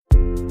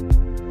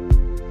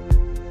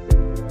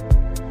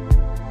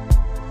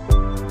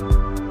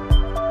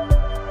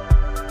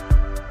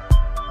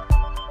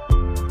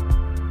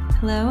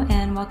Hello,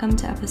 and welcome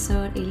to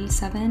episode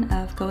 87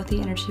 of Go With The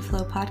Energy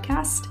Flow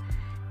podcast.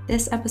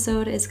 This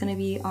episode is going to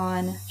be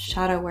on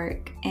shadow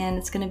work,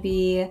 and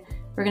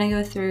we're going to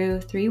go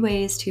through 3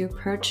 ways to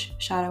approach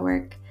shadow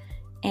work.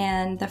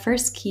 And the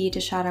first key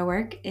to shadow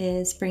work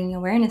is bringing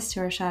awareness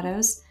to our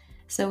shadows.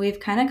 So we've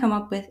kind of come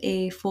up with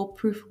a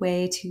foolproof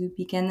way to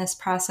begin this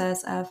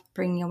process of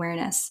bringing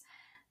awareness.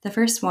 The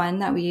first one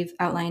that we've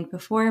outlined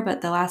before, but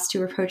the last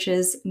 2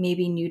 approaches may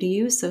be new to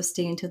you, so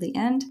stay until the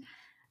end.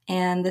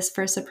 And this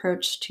first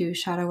approach to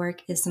shadow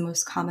work is the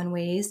most common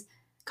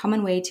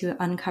way to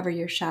uncover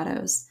your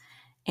shadows.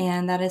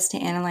 And that is to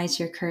analyze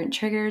your current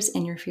triggers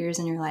and your fears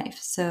in your life.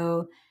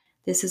 So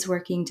this is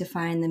working to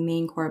find the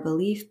main core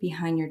belief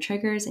behind your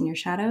triggers and your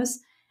shadows.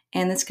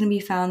 And this can be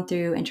found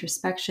through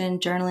introspection,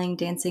 journaling,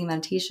 dancing,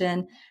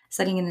 meditation,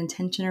 setting an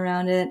intention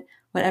around it,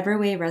 whatever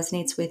way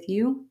resonates with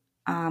you.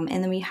 And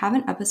then we have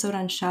an episode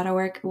on shadow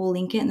work. We'll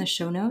link it in the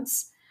show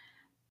notes.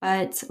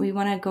 But we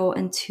want to go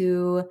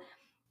into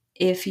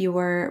if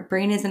your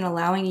brain isn't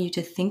allowing you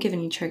to think of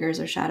any triggers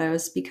or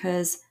shadows,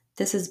 because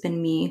this has been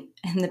me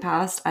in the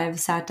past. I've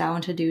sat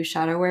down to do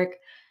shadow work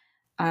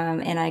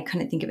and I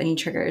couldn't think of any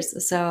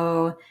triggers.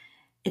 So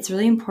it's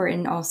really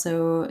important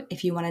also,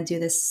 if you want to do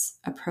this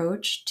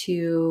approach,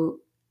 to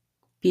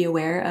be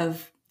aware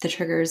of the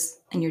triggers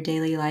in your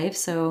daily life.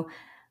 So,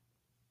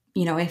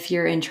 if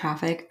you're in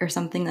traffic or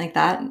something like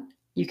that,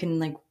 you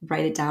can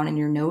write it down in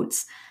your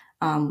notes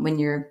when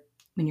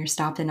you're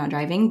stopped and not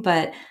driving.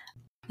 But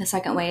the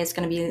second way is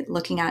going to be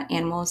looking at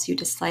animals you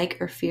dislike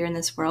or fear in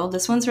this world.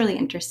 This one's really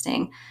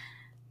interesting.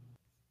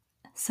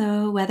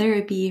 So whether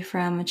it be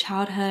from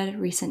childhood,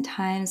 recent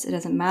times, it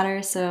doesn't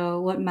matter.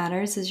 So what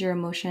matters is your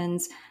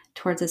emotions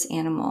towards this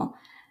animal.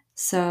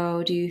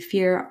 So do you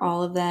fear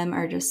all of them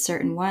or just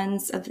certain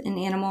ones of an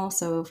animal?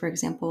 So for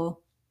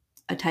example,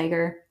 a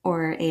tiger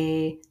or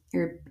a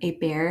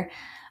bear.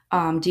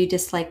 Do you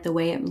dislike the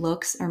way it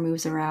looks or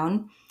moves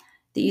around?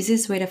 The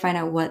easiest way to find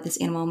out what this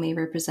animal may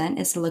represent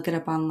is to look it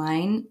up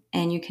online,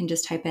 and you can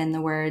just type in the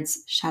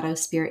words shadow,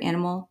 spirit,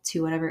 animal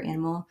to whatever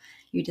animal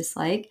you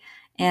dislike.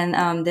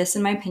 And this,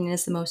 in my opinion,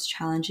 is the most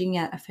challenging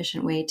yet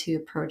efficient way to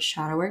approach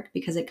shadow work,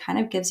 because it kind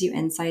of gives you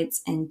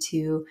insights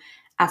into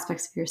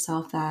aspects of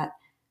yourself that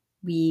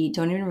we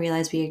don't even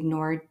realize we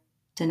ignore,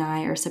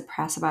 deny, or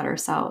suppress about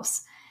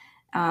ourselves.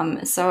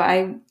 So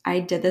I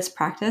did this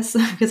practice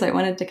because I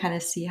wanted to kind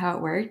of see how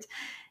it worked.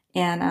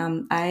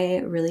 And I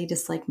really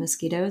dislike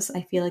mosquitoes.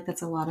 I feel like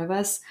that's a lot of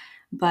us,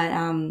 but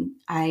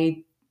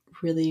I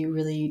really,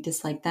 really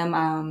dislike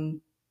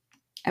them.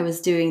 I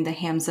was doing the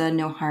Hamza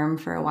no harm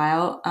for a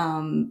while,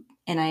 and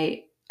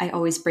I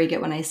always break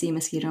it when I see a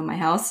mosquito in my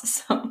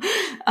house. So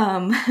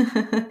um,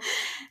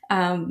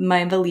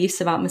 my beliefs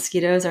about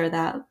mosquitoes are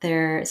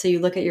that so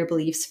you look at your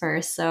beliefs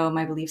first. So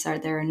my beliefs are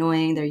they're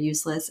annoying, they're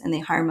useless, and they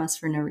harm us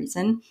for no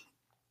reason.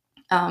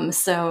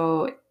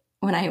 So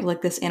when I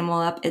looked this animal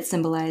up, it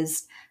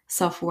symbolized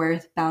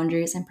self-worth,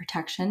 boundaries, and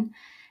protection.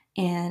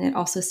 And it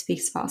also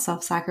speaks about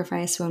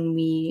self-sacrifice when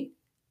we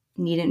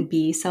needn't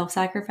be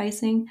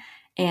self-sacrificing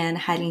and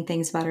hiding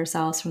things about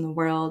ourselves from the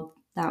world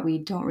that we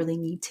don't really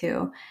need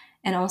to.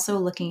 And also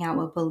looking at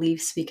what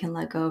beliefs we can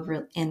let go of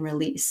and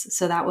release.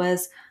 So that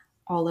was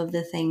all of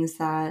the things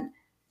that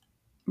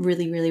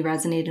really, really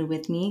resonated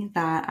with me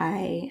that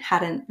I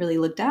hadn't really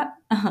looked at.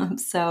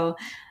 So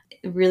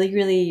really,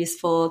 really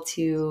useful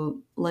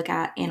to look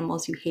at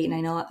animals you hate. And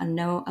I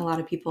know a lot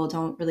of people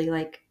don't really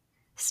like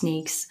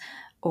snakes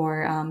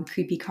or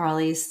creepy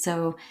crawlies.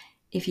 So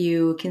if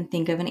you can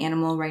think of an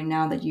animal right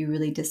now that you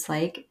really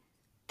dislike,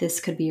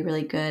 this could be a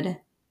really good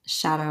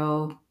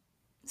shadow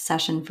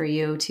session for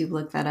you to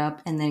look that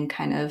up and then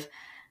kind of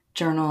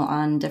journal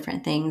on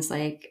different things,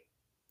 like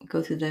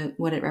go through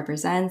what it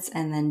represents,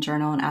 and then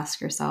journal and ask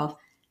yourself,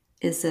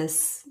 is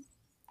this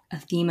a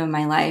theme of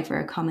my life or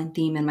a common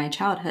theme in my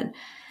childhood?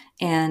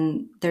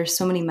 And there's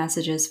so many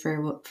messages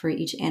for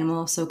each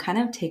animal. So kind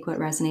of take what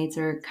resonates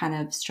or kind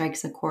of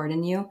strikes a chord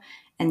in you,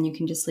 and you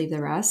can just leave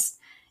the rest.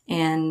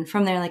 And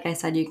from there, like I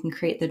said, you can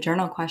create the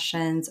journal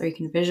questions, or you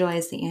can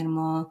visualize the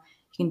animal.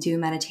 You can do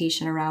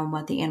meditation around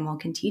what the animal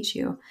can teach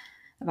you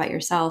about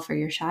yourself or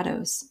your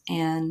shadows.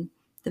 And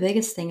the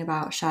biggest thing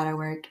about shadow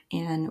work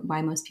and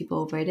why most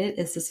people avoid it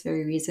is this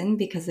very reason,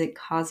 because it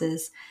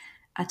causes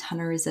a ton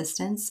of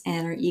resistance,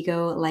 and our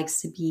ego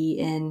likes to be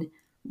in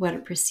what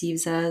it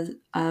perceives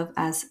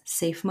as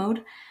safe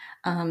mode.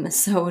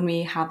 So when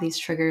we have these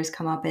triggers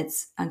come up,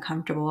 it's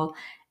uncomfortable,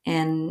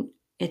 and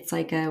it's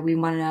like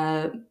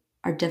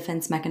our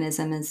defense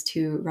mechanism is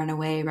to run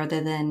away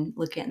rather than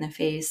look it in the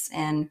face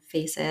and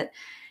face it.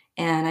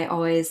 And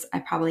I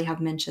probably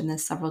have mentioned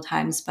this several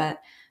times,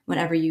 but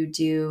whenever you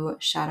do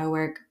shadow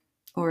work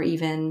or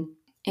even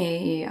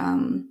a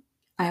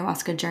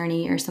ayahuasca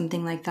journey or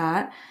something like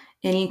that,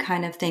 any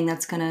kind of thing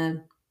that's going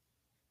to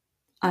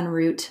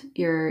unroot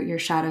your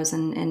shadows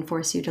and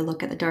force you to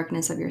look at the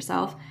darkness of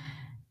yourself,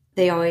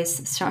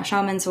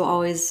 shamans will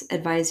always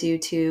advise you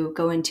to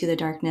go into the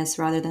darkness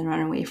rather than run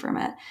away from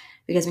it.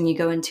 Because when you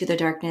go into the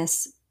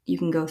darkness, you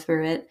can go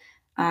through it.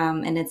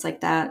 And it's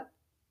like that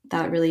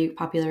really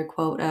popular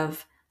quote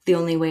of the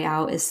only way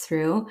out is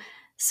through.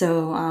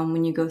 So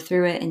when you go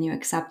through it and you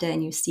accept it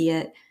and you see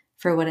it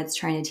for what it's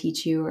trying to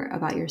teach you or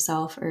about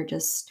yourself, or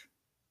just,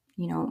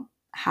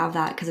 have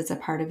that because it's a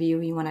part of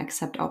you, you want to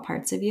accept all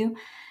parts of you,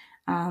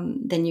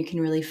 then you can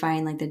really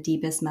find like the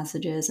deepest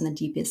messages and the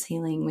deepest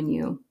healing when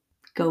you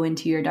go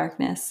into your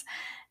darkness.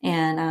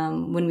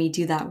 And when we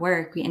do that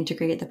work, we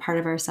integrate the part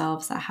of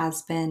ourselves that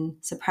has been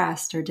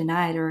suppressed or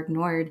denied or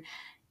ignored,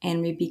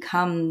 and we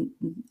become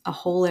a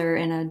wholer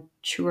and a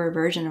truer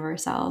version of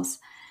ourselves.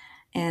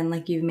 And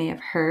like you may have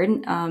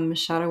heard,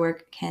 shadow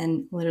work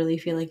can literally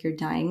feel like you're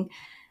dying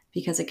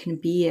because it can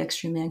be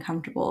extremely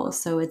uncomfortable.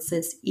 So it's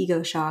this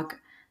ego shock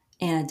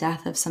and a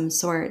death of some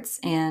sorts.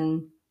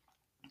 And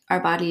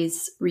our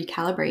bodies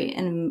recalibrate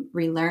and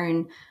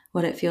relearn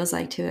what it feels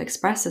like to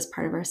express this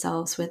part of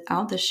ourselves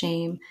without the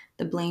shame,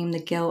 the blame, the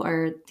guilt,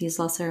 or these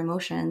lesser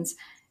emotions.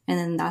 And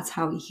then that's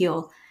how we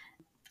heal.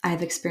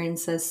 I've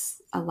experienced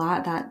this a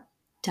lot, that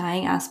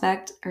dying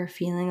aspect, or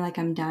feeling like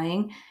I'm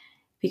dying,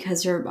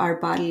 because our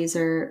bodies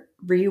are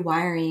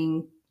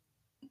rewiring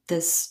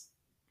this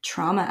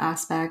trauma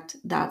aspect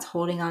that's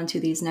holding on to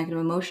these negative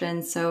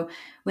emotions. So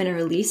when it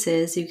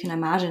releases, you can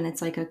imagine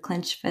it's like a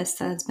clenched fist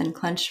that has been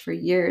clenched for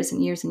years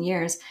and years and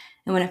years.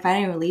 And when it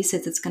finally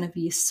releases, it's going to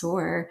be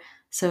sore.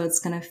 So it's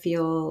going to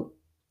feel,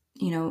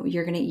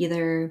 you're going to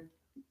either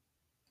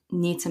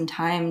need some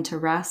time to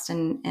rest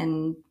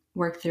and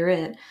work through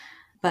it.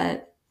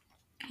 But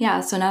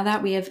yeah, so now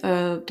that we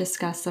have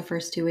discussed the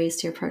first two ways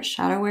to approach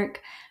shadow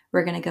work,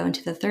 we're going to go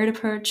into the third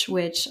approach,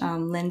 which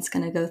Lynn's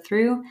going to go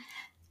through.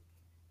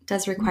 It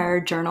does require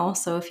a journal,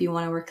 so if you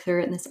want to work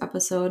through it in this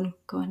episode,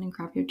 go ahead and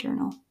grab your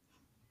journal.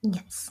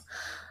 Yes.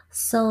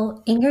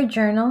 So in your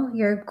journal,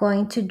 you're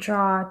going to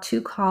draw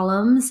 2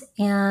 columns,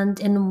 and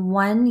in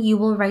one, you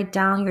will write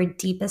down your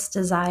deepest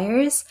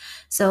desires.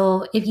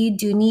 So if you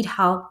do need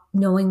help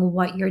knowing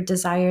what your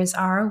desires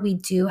are, we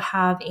do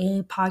have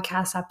a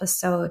podcast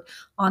episode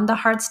on the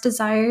heart's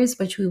desires,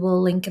 which we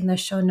will link in the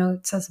show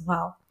notes as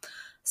well.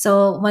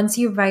 So once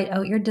you write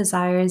out your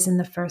desires in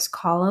the first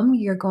column,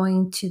 you're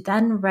going to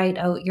then write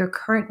out your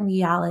current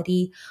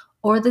reality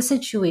or the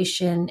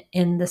situation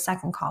in the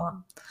second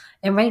column,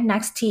 and right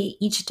next to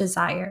each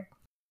desire.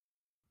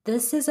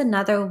 This is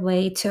another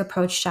way to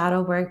approach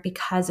shadow work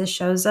because it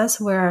shows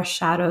us where our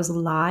shadows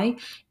lie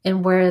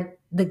and where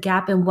the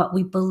gap in what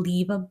we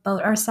believe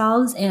about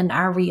ourselves and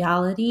our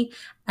reality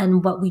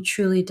and what we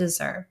truly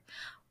deserve.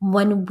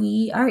 When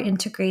we are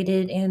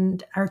integrated in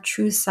our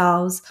true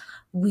selves,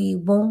 we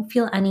won't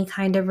feel any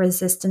kind of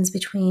resistance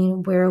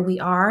between where we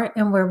are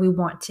and where we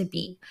want to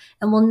be.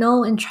 And we'll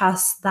know and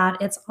trust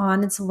that it's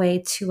on its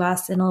way to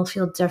us, and it'll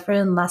feel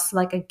different and less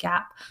like a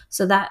gap.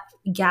 So that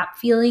gap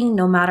feeling,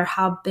 no matter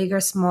how big or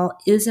small,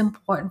 is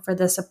important for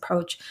this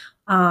approach,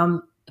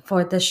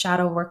 for the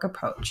shadow work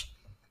approach.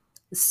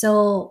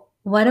 So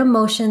what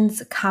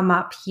emotions come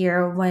up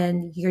here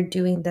when you're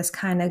doing this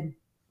kind of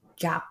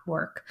gap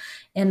work?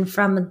 And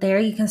from there,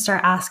 you can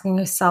start asking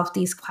yourself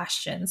these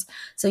questions.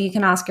 So you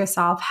can ask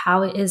yourself,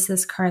 how is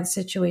this current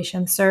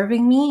situation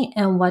serving me,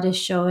 and what is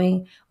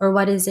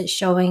it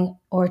showing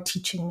or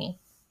teaching me?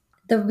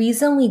 The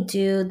reason we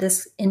do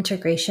this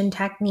integration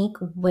technique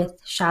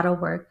with shadow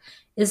work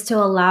is to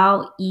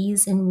allow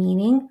ease and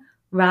meaning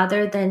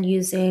rather than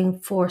using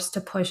force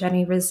to push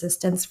any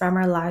resistance from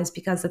our lives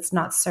because it's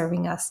not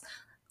serving us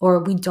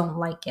or we don't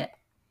like it.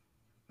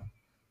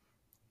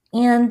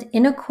 And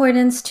in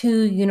accordance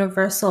to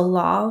universal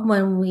law,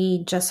 when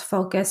we just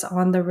focus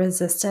on the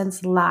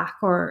resistance, lack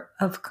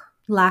of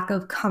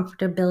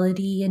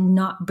comfortability, and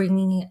not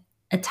bringing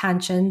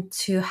attention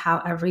to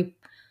how every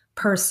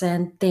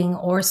person, thing,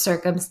 or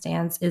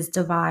circumstance is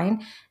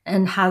divine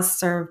and has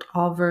served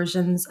all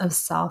versions of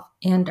self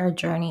and our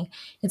journey,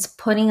 it's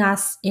putting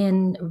us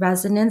in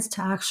resonance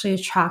to actually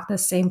attract the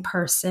same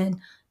person,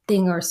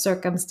 thing, or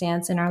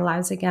circumstance in our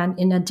lives again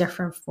in a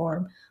different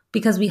form,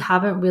 because we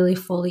haven't really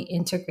fully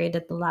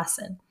integrated the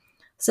lesson.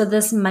 So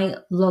this might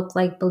look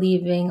like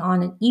believing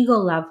on an ego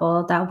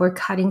level that we're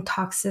cutting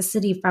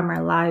toxicity from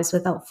our lives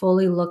without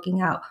fully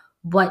looking at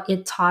what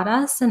it taught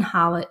us and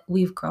how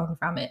we've grown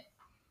from it.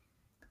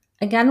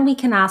 Again, we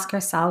can ask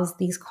ourselves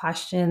these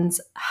questions.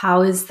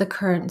 How is the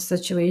current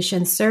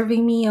situation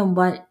serving me, and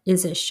what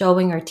is it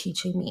showing or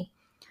teaching me?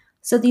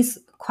 So these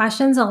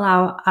questions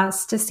allow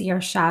us to see our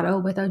shadow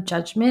without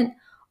judgment,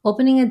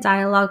 opening a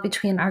dialogue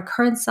between our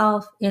current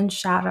self and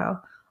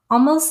shadow,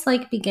 almost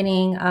like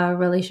beginning a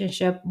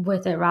relationship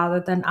with it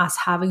rather than us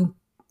having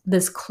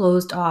this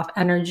closed off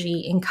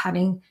energy and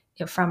cutting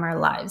it from our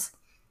lives.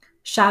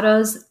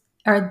 Shadows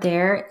are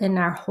there in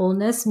our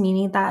wholeness,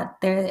 meaning that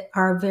they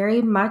are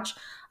very much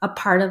a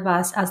part of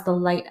us as the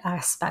light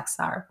aspects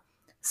are.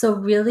 So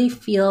really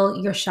feel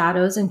your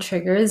shadows and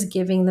triggers,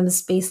 giving them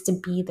space to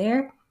be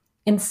there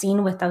and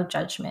seen without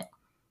judgment.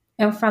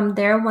 And from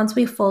there, once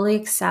we fully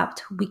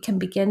accept, we can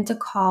begin to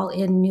call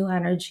in new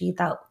energy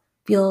that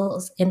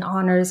feels and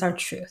honors our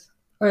truth,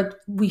 or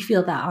we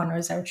feel that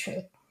honors our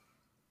truth.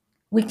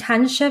 We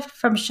can shift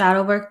from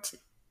shadow work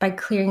by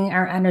clearing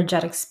our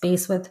energetic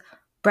space with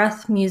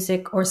breath,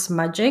 music, or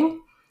smudging.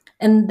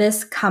 And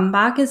this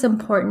comeback is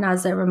important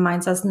as it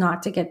reminds us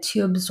not to get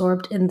too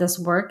absorbed in this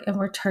work and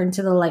return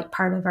to the light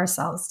part of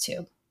ourselves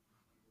too.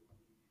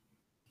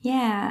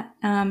 Yeah.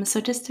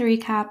 So just to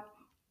recap,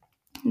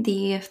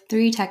 the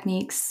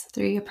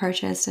three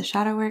approaches to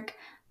shadow work.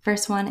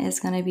 First one is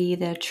going to be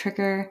the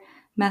trigger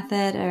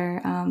method,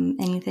 or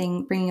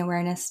anything bringing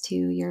awareness to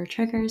your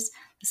triggers.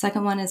 The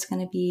second one is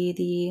going to be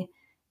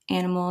the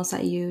animals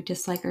that you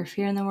dislike or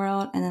fear in the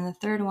world. And then the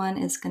third one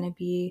is going to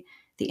be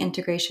the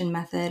integration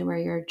method, where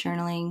you're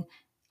journaling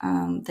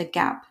the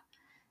gap.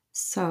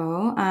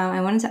 So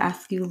I wanted to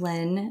ask you,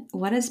 Lynn,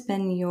 what has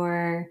been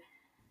your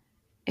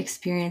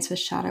experience with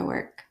shadow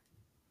work?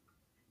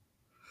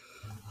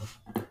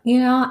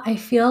 I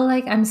feel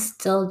like I'm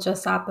still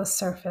just at the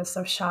surface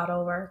of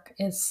shadow work.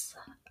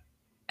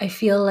 I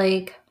feel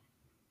like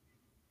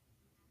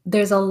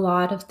there's a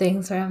lot of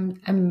things where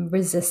I'm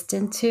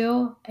resistant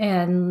to,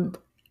 and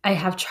I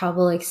have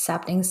trouble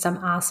accepting some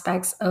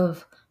aspects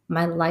of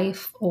my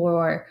life,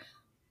 or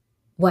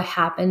what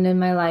happened in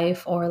my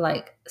life, or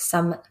like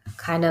some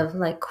kind of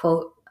like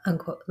quote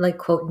unquote, like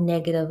quote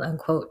negative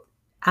unquote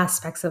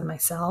aspects of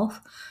myself.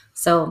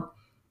 So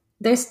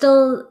there's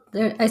still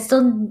there I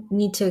still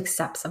need to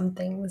accept some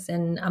things,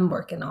 and I'm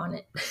working on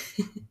it.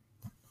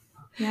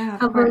 Yeah, of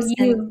How about course.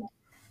 And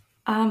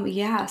you?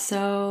 yeah,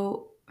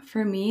 so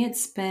for me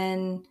it's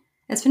been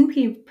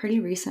pretty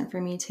recent for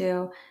me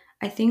too.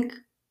 I think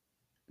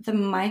the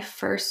my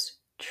first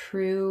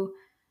true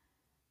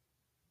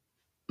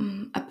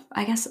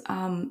I guess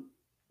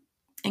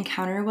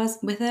encounter was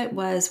with it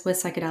was with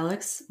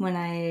psychedelics, when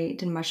I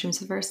did mushrooms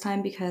the first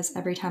time, because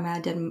every time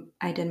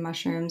I did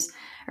mushrooms,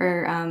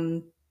 or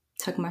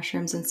took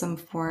mushrooms in some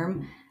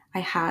form, I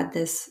had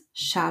this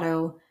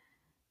shadow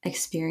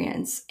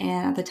experience.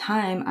 And at the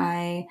time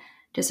I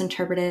just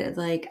interpreted it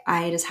like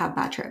I just have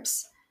bad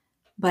trips.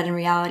 But in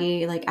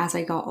reality, like as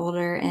I got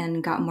older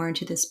and got more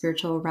into the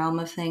spiritual realm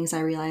of things, I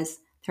realized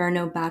there are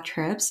no bad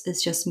trips.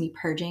 It's just me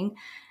purging.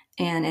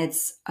 And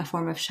it's a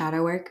form of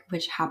shadow work,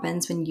 which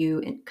happens when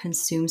you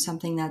consume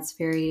something that's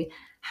very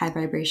high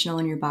vibrational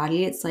in your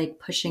body. It's like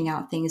pushing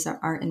out things that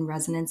aren't in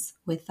resonance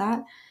with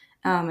that.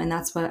 And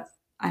that's what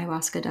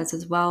ayahuasca does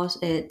as well.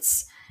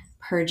 It's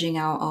purging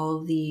out all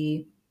of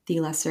the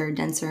lesser,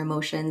 denser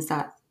emotions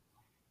that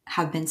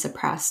have been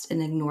suppressed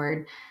and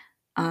ignored.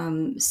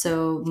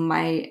 So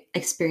my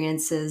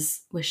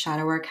experiences with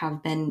shadow work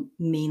have been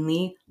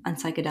mainly on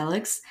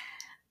psychedelics,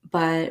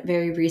 but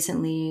very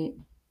recently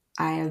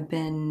I have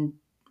been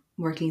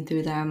working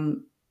through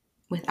them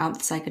without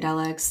the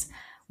psychedelics,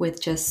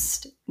 with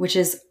just, which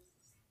is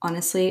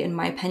honestly, in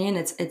my opinion,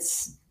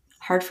 it's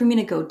hard for me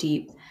to go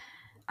deep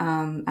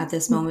at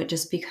this moment,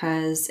 just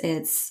because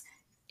it's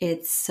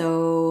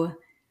so,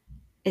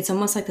 it's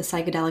almost like the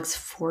psychedelics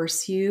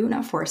force you,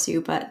 not force you,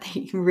 but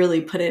they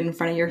really put it in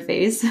front of your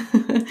face.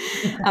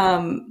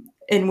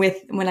 And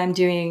with when I'm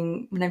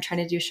trying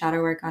to do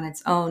shadow work on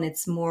its own,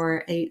 it's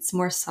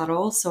more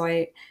subtle. So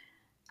I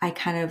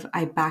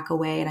back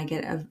away and I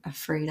get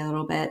afraid a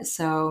little bit.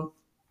 So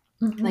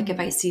like if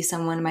Mhm. I see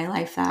someone in my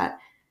life that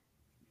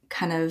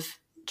kind of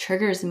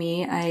triggers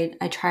me,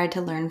 I try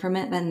to learn from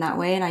it then that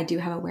way, and I do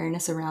have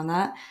awareness around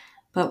that.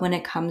 But when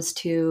it comes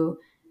to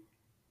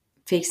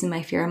facing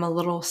my fear, I'm a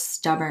little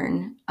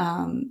stubborn.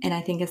 And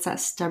I think it's that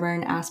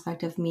stubborn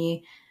aspect of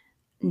me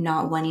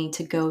not wanting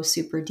to go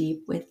super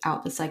deep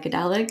without the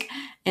psychedelic.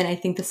 And I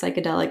think the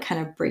psychedelic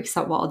kind of breaks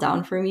that wall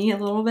down for me a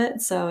little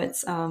bit. So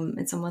it's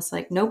almost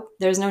like, nope,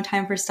 there's no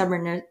time for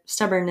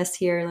stubbornness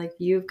here. Like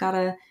you've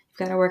gotta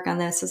work on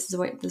this.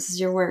 This is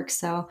your work.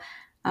 So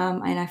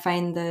and I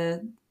find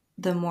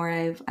the more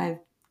I've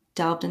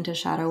delved into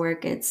shadow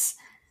work, it's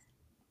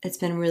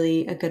been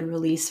really a good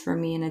release for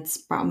me, and it's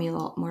brought me a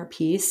lot more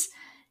peace.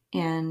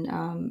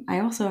 And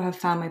I also have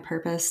found my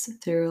purpose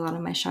through a lot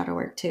of my shadow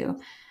work too,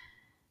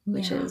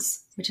 Yeah.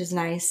 which is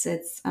nice.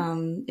 It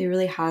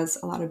really has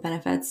a lot of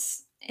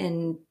benefits,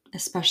 in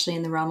especially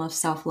in the realm of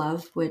self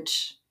love,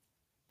 which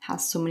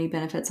has so many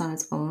benefits on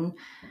its own.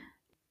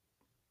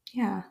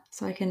 Yeah,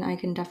 so I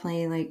can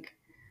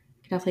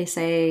definitely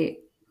say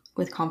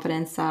with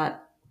confidence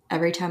that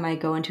every time I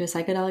go into a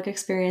psychedelic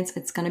experience,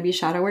 it's going to be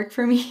shadow work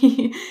for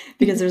me,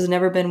 because there's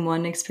never been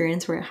one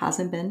experience where it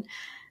hasn't been.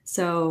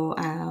 So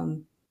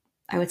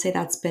I would say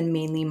that's been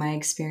mainly my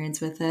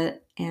experience with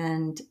it.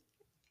 And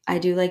I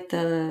do like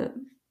the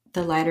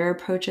lighter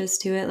approaches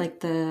to it, like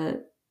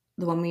the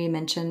one we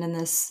mentioned in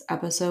this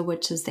episode,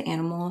 which is the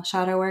animal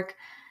shadow work.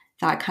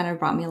 That kind of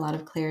brought me a lot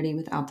of clarity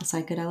without the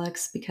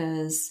psychedelics,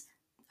 because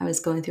I was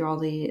going through all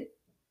the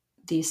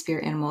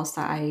spirit animals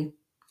that I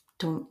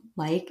don't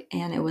like,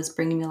 and it was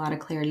bringing me a lot of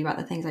clarity about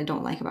the things I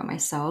don't like about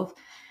myself,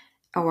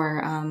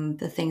 or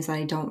the things that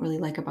I don't really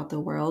like about the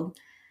world.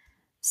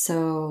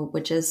 So,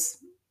 which is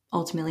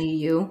ultimately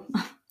you,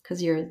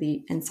 because you're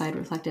the inside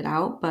reflected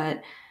out.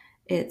 But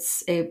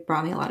it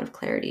brought me a lot of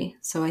clarity.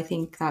 So I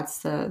think that's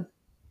the,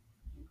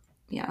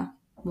 yeah,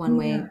 one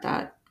way Yeah.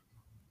 that,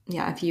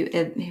 yeah,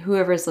 if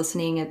whoever is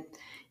listening, if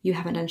you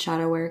haven't done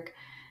shadow work,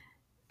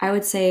 I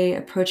would say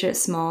approach it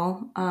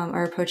small,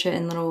 or approach it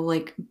in little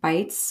like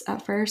bites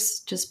at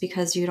first, just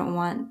because you don't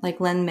want, like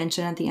Len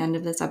mentioned at the end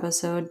of this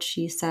episode,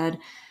 she said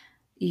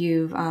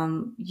you've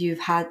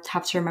have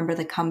to remember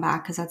the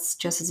comeback, because that's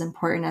just as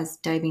important as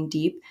diving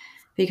deep.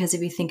 Because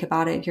if you think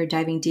about it, you're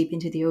diving deep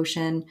into the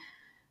ocean,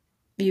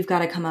 you've got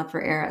to come up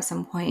for air at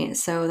some point.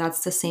 So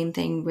that's the same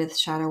thing with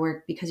shadow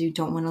work, because you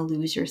don't want to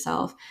lose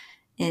yourself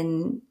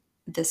in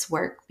this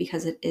work,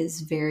 because it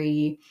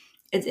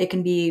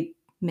can be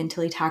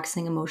mentally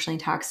taxing, emotionally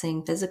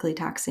taxing, physically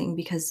taxing,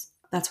 because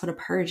that's what a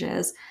purge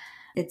is.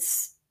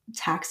 It's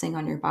taxing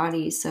on your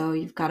body. So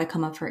you've got to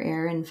come up for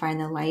air and find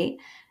the light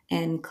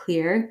and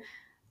clear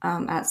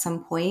at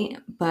some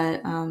point.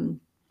 But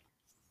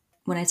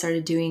when I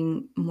started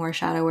doing more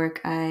shadow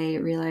work, I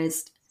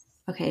realized,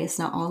 okay, it's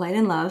not all light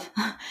and love.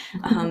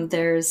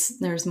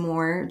 There's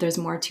more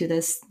to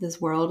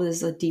this world.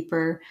 There's a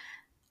deeper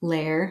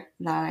layer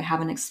that I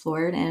haven't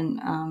explored,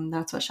 and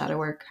that's what shadow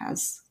work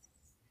has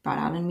brought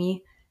out in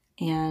me.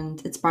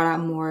 And it's brought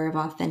out more of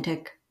an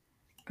authentic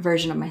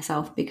version of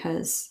myself,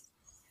 because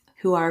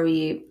who are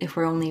we if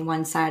we're only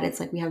one side? It's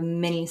like we have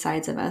many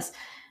sides of us,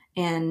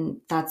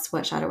 and that's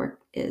what shadow work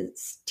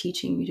is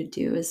teaching you to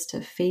do, is to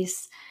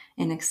face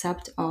and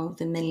accept all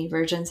the many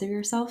versions of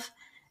yourself.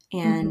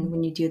 And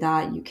when you do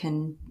that, you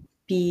can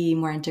be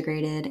more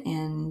integrated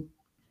and,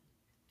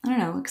 I don't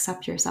know,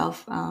 accept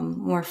yourself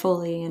more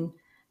fully and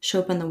show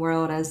up in the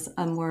world as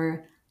a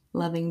more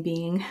loving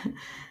being.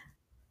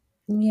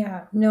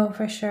 Yeah, no,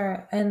 for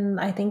sure. And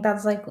I think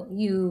that's like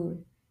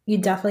you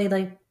definitely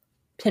like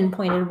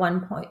pinpointed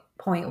one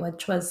point,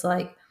 which was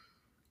like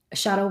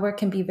shadow work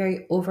can be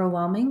very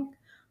overwhelming.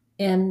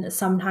 And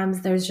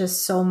sometimes there's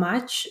just so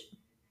much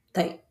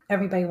that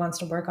everybody wants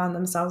to work on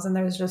themselves, and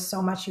there's just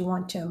so much you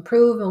want to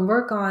improve and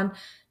work on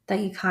that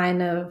you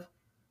kind of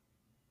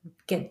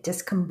get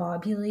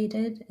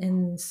discombobulated.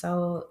 And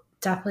so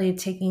definitely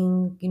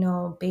taking,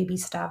 baby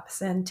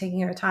steps and taking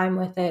your time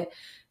with it,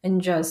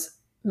 and just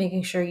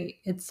making sure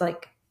it's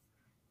like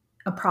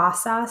a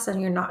process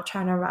and you're not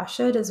trying to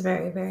rush it is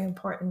very, very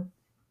important.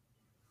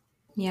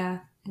 Yeah,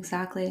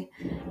 exactly.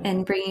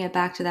 And bringing it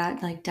back to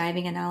that like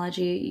diving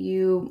analogy,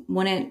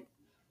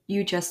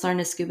 you just learn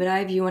to scuba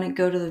dive, you wouldn't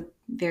go to the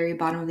very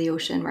bottom of the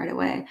ocean right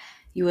away.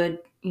 You would,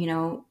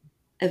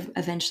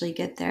 eventually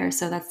get there.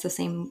 So that's the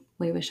same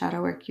way with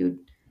shadow work. You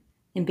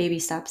in baby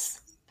steps.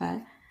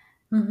 But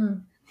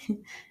Mm-hmm.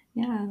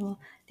 yeah, well,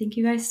 thank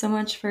you guys so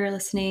much for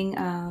listening.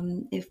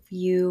 If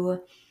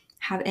you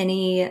have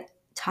any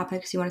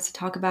topics you want us to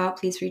talk about,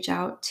 please reach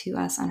out to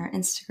us on our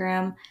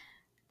Instagram.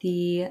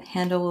 The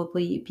handle will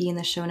be in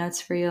the show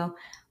notes for you.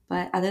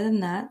 But other than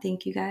that,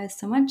 thank you guys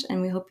so much,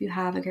 and we hope you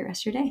have a great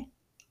rest of your day.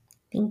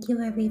 Thank you,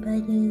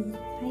 everybody.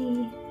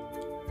 Bye.